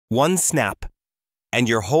One snap, and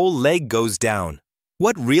your whole leg goes down.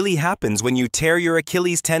 What really happens when you tear your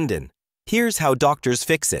Achilles tendon? Here's how doctors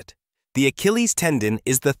fix it. The Achilles tendon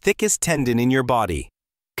is the thickest tendon in your body,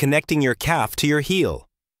 connecting your calf to your heel.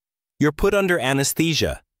 You're put under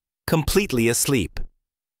anesthesia, completely asleep.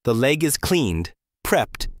 The leg is cleaned,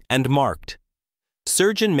 prepped, and marked.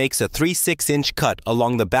 Surgeon makes a 3/6-inch cut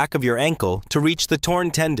along the back of your ankle to reach the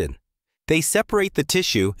torn tendon. They separate the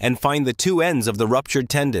tissue and find the two ends of the ruptured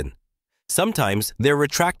tendon. Sometimes they're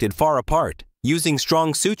retracted far apart. Using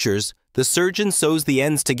strong sutures, the surgeon sews the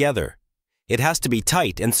ends together. It has to be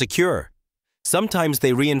tight and secure. Sometimes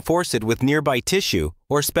they reinforce it with nearby tissue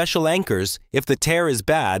or special anchors if the tear is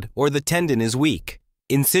bad or the tendon is weak.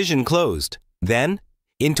 Incision closed. Then,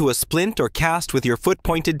 into a splint or cast with your foot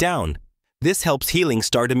pointed down. This helps healing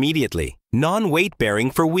start immediately. Non-weight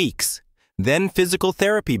bearing for weeks. Then physical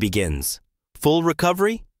therapy begins. Full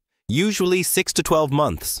recovery? Usually 6 to 12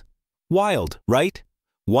 months. Wild, right?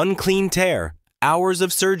 One clean tear, hours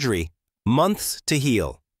of surgery, months to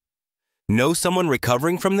heal. Know someone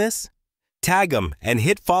recovering from this? Tag them and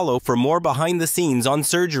hit follow for more behind the scenes on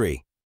surgery.